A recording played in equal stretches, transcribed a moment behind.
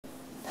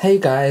Hey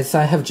guys,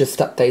 I have just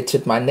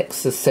updated my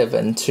Nexus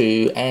 7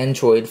 to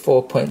Android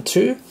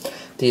 4.2,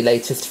 the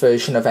latest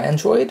version of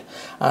Android.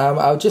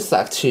 I would just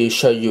like to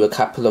show you a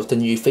couple of the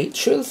new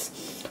features.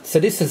 So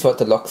this is what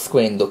the lock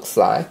screen looks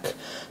like.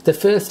 The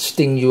first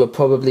thing you are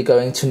probably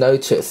going to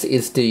notice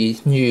is the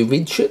new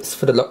widgets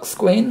for the lock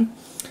screen.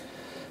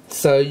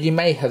 So you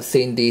may have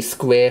seen the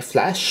square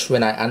flash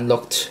when I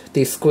unlocked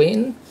the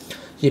screen.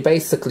 You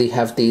basically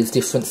have these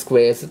different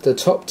squares at the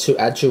top to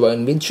add your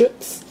own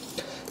widgets.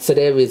 So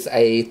there is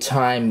a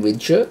time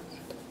widget,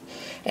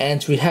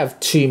 and we have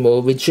two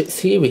more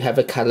widgets here. We have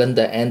a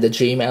calendar and a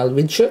Gmail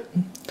widget.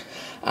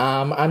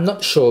 I'm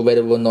not sure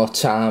whether or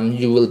not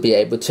you will be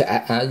able to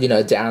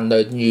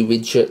download new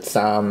widgets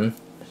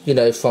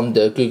from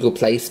the Google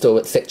Play Store,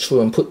 etc.,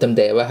 and put them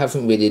there. I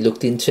haven't really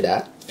looked into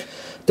that,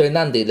 though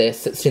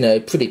nonetheless it's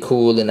pretty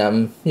cool, and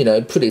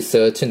I'm pretty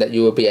certain that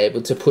you will be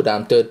able to put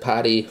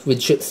third-party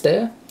widgets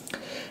there.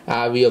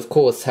 We of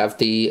course have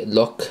the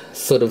lock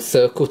sort of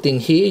circle thing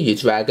here. You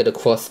drag it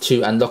across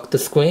to unlock the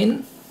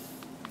screen.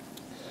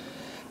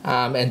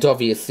 And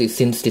obviously,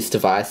 since this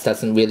device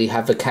doesn't really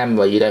have a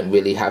camera, you don't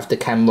really have the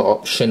camera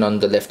option on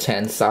the left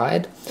hand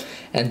side.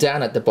 And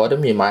down at the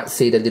bottom you might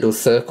see the little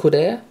circle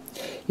there.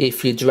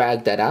 If you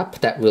drag that up,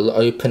 that will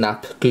open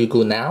up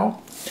Google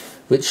Now,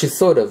 which is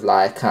sort of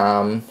like,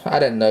 I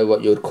don't know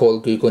what you would call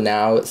Google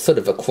Now. It's sort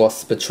of a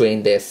cross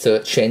between their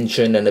search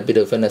engine and a bit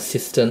of an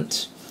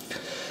assistant.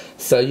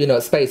 So,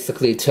 it's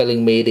basically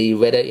telling me the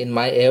weather in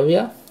my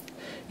area.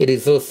 It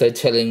is also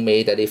telling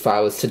me that if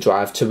I was to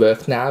drive to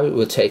work now, it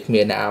would take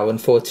me an hour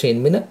and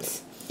 14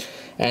 minutes.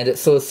 And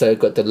it's also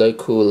got the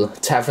local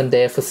tavern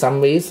there for some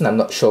reason. I'm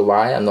not sure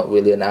why. I'm not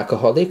really an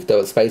alcoholic,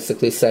 though it's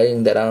basically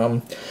saying that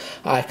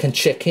I can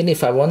check in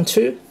if I want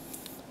to.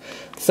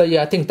 So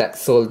yeah, I think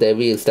that's all there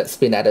is that's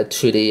been added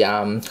to the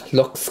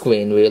lock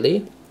screen,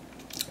 really.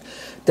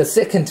 The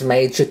second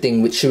major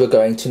thing which you are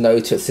going to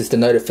notice is the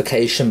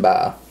notification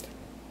bar.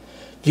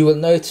 You will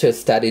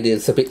notice that it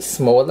is a bit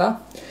smaller,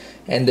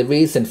 and the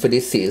reason for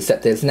this is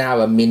that there's now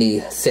a mini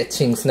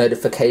settings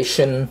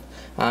notification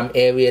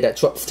area that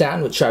drops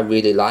down, which I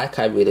really like.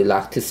 I really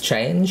like this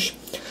change.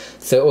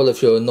 So all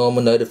of your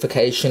normal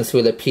notifications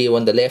will appear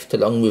on the left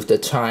along with the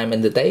time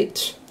and the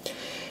date.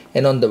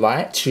 And on the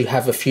right you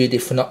have a few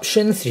different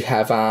options. You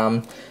have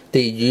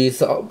the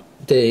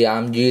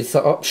user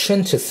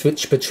option to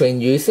switch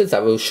between users. I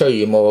will show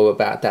you more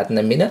about that in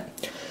a minute.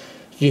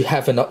 You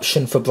have an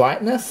option for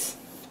brightness.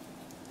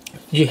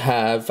 You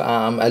have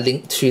a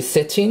link to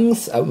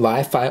settings, a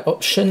Wi-Fi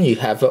option. You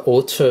have an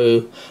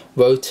auto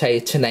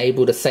rotate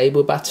enable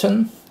disable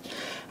button.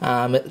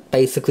 It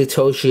basically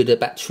tells you the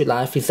battery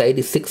life is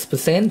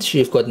 86%.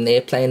 You've got an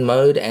airplane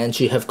mode, and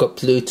you have got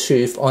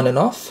Bluetooth on and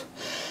off.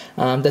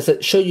 Does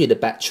it show you the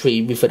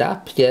battery with it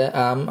up? Yeah.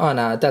 Oh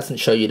no, it doesn't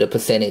show you the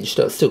percentage,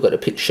 though it's still got a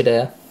picture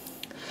there.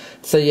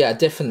 So yeah,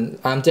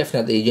 I'm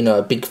definitely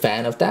a big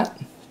fan of that.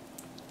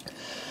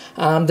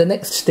 The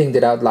next thing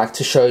that I would like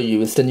to show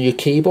you is the new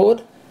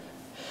keyboard.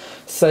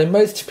 So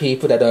most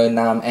people that own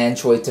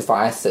Android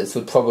devices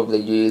would probably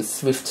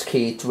use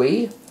SwiftKey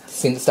 3,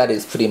 since that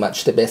is pretty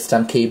much the best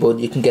keyboard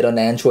you can get on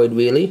Android,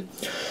 really.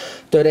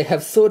 Though they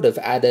have sort of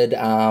added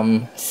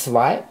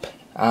swipe.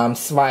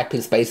 Swipe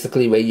is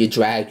basically where you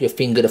drag your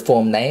finger to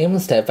form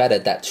names. They've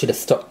added that to the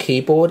stock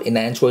keyboard in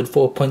Android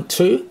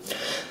 4.2.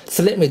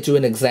 So let me do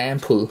an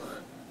example.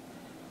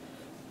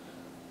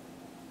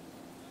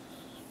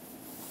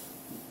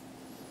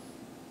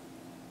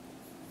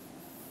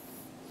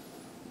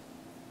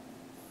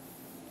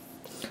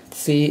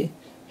 See,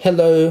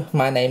 hello,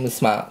 my name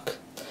is Mark.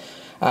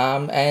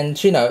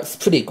 And it's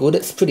pretty good,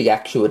 it's pretty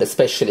accurate,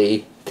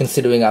 especially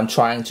considering I'm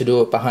trying to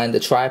do it behind the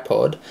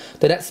tripod.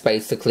 But that's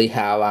basically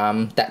how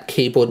that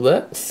keyboard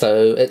works.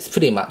 So it's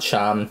pretty much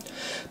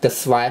the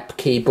swipe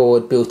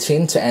keyboard built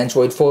into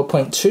Android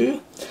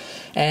 4.2.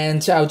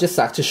 And I would just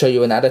like to show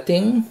you another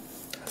thing.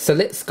 So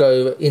let's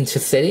go into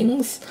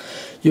settings.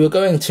 You are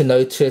going to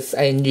notice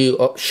a new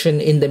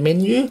option in the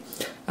menu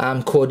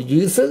called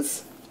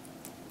users.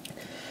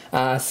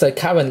 So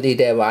currently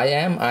there I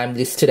am, I'm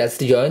listed as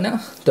the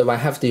owner, though I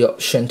have the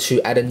option to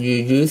add a new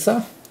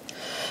user.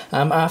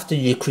 After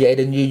you create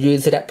a new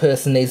user, that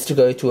person needs to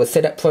go through a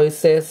setup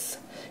process.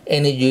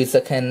 Any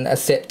user can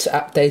accept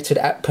updated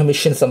app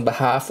permissions on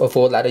behalf of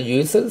all other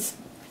users.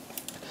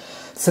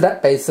 So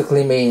that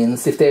basically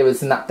means if there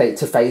is an update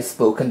to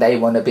Facebook and they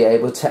want to be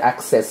able to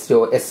access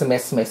your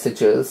SMS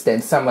messages,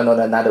 then someone on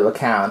another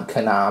account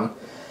can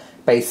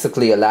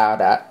basically allow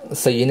that.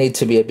 So you need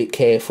to be a bit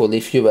careful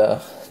if you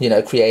are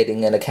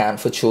creating an account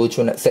for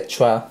children,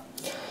 etc.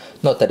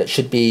 Not that it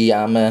should be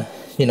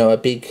a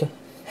big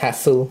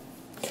hassle.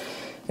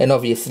 And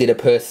obviously the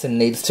person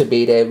needs to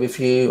be there with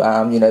you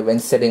when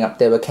setting up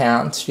their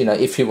account,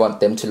 if you want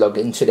them to log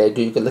into their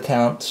Google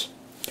account.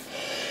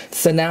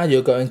 So now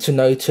you're going to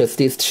notice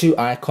these two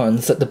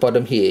icons at the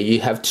bottom here.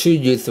 You have two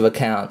user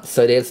accounts.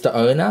 So there's the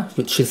owner,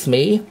 which is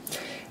me,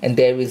 and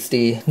there is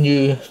the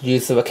new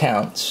user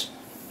account.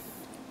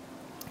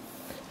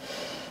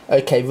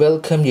 Okay,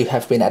 welcome, you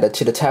have been added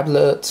to the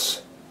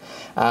tablet.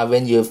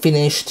 When you're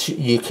finished,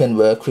 you can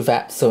work with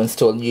apps or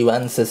install new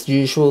ones as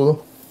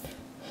usual.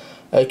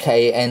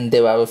 Okay, and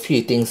there are a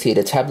few things here.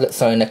 The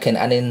tablet's owner can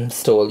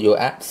uninstall your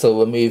apps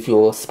or remove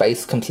your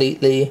space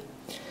completely.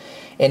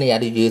 Any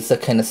other user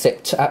can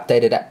accept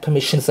updated app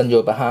permissions on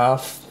your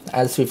behalf.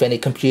 As with any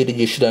computer,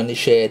 you should only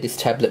share this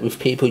tablet with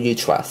people you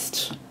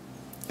trust.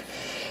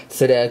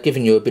 So they're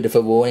giving you a bit of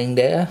a warning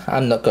there.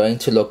 I'm not going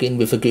to log in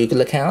with a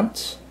Google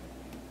account.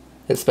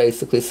 It's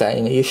basically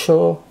saying, are you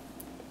sure?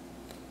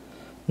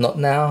 Not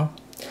now.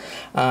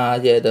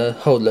 Yeah, the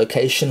whole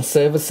location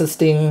services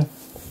thing.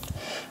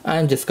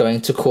 I'm just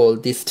going to call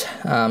this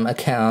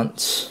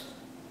account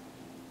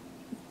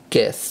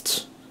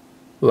guest.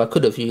 Well, I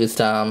could have used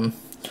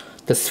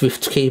the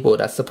Swift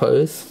keyboard, I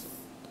suppose.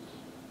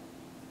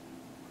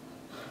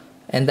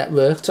 And that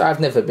worked. I've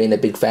never been a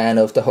big fan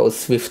of the whole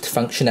Swift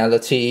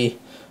functionality,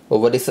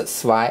 or what is it,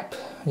 swipe?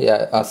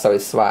 Yeah, oh sorry,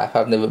 swipe.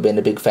 I've never been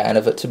a big fan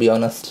of it, to be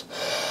honest.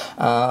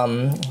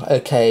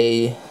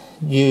 Okay,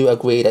 you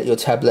agree that your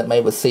tablet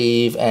may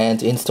receive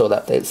and install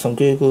updates from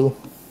Google.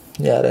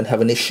 Yeah, I don't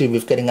have an issue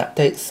with getting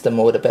updates, the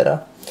more the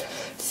better.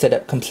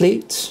 Setup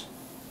complete.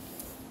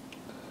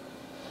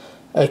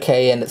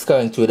 Okay, and it's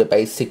going through the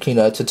basic,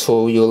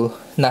 tutorial.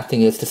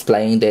 Nothing is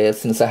displaying there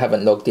since I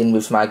haven't logged in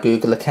with my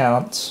Google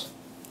account.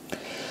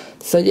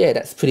 So yeah,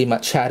 that's pretty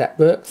much how that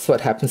works.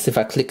 What happens if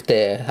I click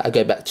there? I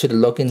go back to the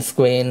login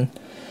screen.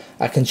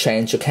 I can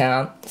change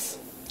accounts.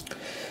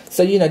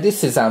 So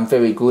this is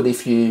very good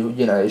if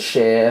you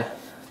share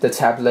the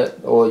tablet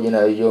or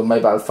your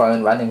mobile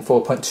phone running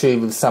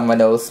 4.2 with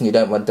someone else and you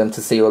don't want them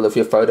to see all of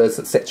your photos,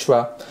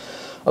 etc.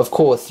 Of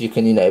course, you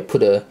can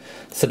put a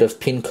sort of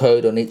PIN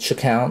code on each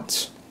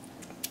account.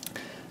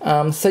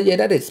 So yeah,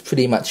 that is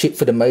pretty much it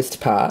for the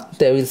most part.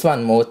 There is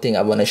one more thing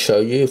I want to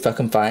show you if I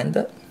can find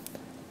it.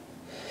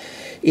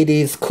 It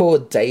is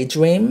called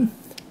Daydream.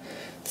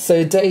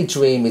 So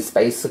Daydream is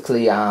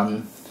basically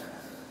when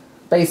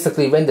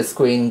the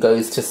screen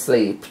goes to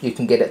sleep, you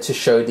can get it to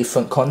show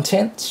different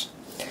content.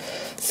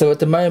 So at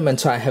the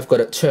moment I have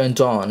got it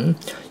turned on.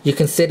 You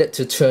can set it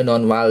to turn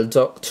on while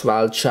docked,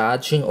 while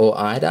charging, or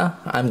either.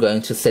 I'm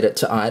going to set it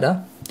to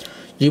either.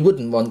 You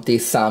wouldn't want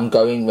this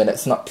going when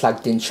it's not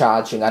plugged in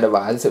charging,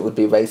 otherwise it would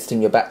be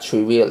wasting your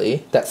battery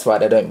really. That's why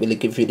they don't really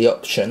give you the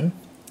option.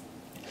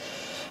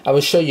 I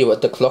will show you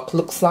what the clock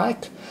looks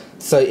like.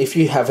 So if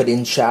you have it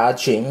in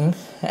charging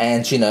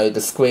and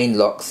the screen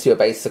locks, you're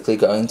basically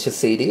going to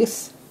see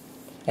this.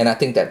 And I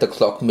think that the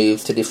clock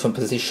moves to different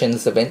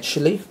positions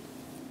eventually.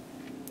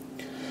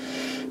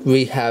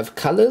 We have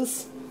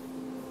colors.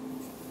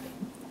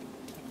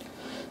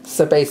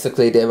 So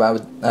basically there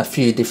are a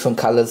few different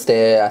colors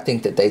there. I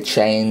think that they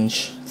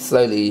change,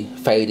 slowly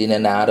fade in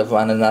and out of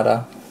one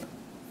another.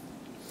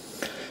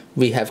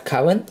 We have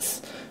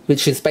currents,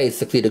 which is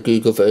basically the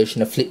Google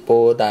version of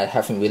Flipboard. I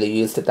haven't really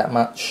used it that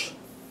much.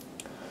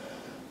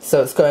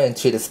 So it's going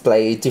to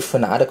display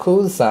different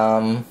articles.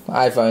 I'm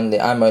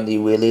only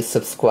really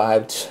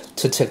subscribed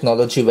to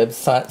technology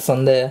websites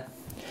on there.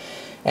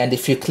 And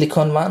if you click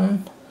on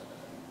one,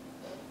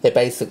 it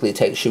basically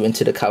takes you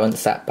into the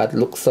Currents app by the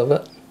looks of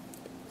it.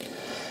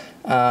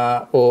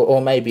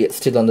 Or maybe it's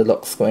still on the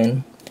lock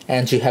screen.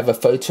 And you have a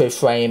photo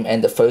frame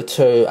and a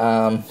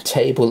photo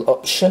table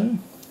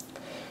option.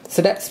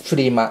 So that's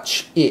pretty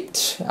much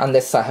it,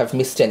 unless I have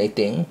missed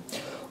anything.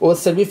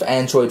 Also with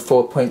Android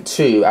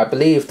 4.2, I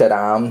believe that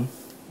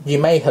you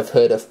may have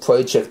heard of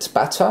Project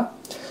Butter.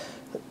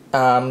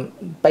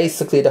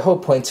 Basically the whole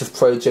point of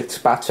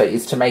Project Butter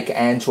is to make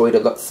Android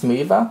a lot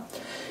smoother.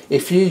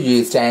 If you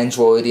used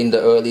Android in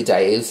the early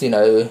days,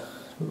 1.6,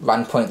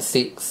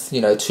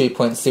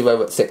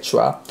 2.0,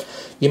 etc.,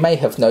 you may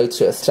have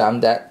noticed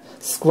that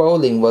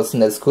scrolling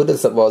wasn't as good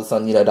as it was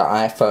on, the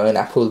iPhone,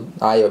 Apple,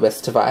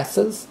 iOS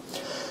devices.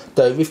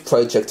 Though with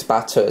Project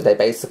Butter, they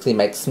basically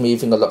make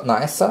smoothing a lot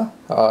nicer,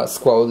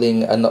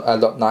 scrolling a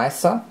lot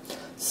nicer.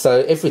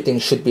 So everything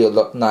should be a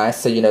lot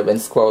nicer, when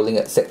scrolling,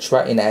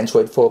 etc. in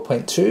Android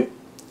 4.2.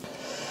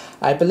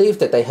 I believe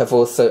that they have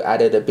also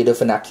added a bit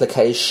of an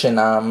application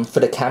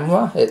for the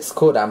camera. It's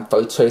called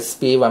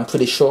Photosphere, I'm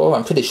pretty sure.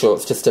 I'm pretty sure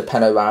it's just a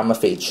panorama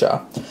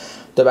feature.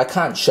 Though I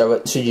can't show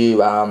it to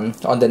you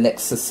on the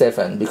Nexus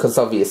 7 because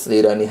obviously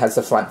it only has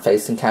a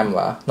front-facing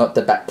camera, not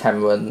the back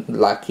camera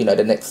like,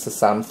 the Nexus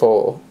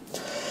 4.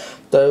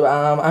 Though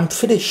I'm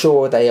pretty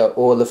sure they are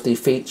all of the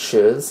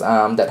features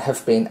that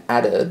have been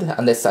added,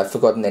 unless I've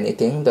forgotten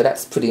anything. Though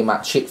that's pretty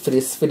much it for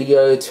this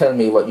video. Tell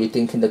me what you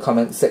think in the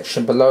comment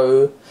section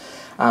below.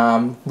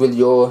 Will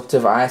your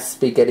device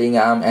be getting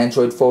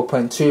Android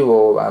 4.2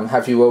 or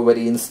have you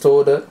already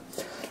installed it?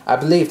 I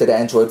believe that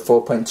Android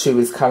 4.2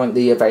 is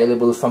currently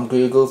available from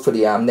Google for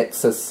the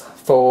Nexus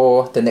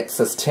 4, the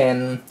Nexus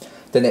 10,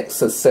 the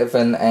Nexus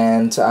 7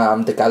 and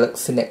the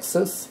Galaxy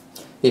Nexus,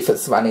 if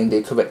it's running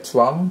the correct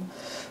ROM.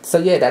 So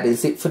yeah, that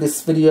is it for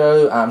this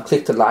video.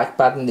 Click the like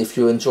button if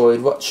you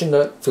enjoyed watching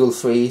it. Feel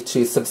free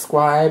to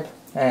subscribe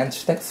and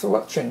thanks for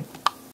watching.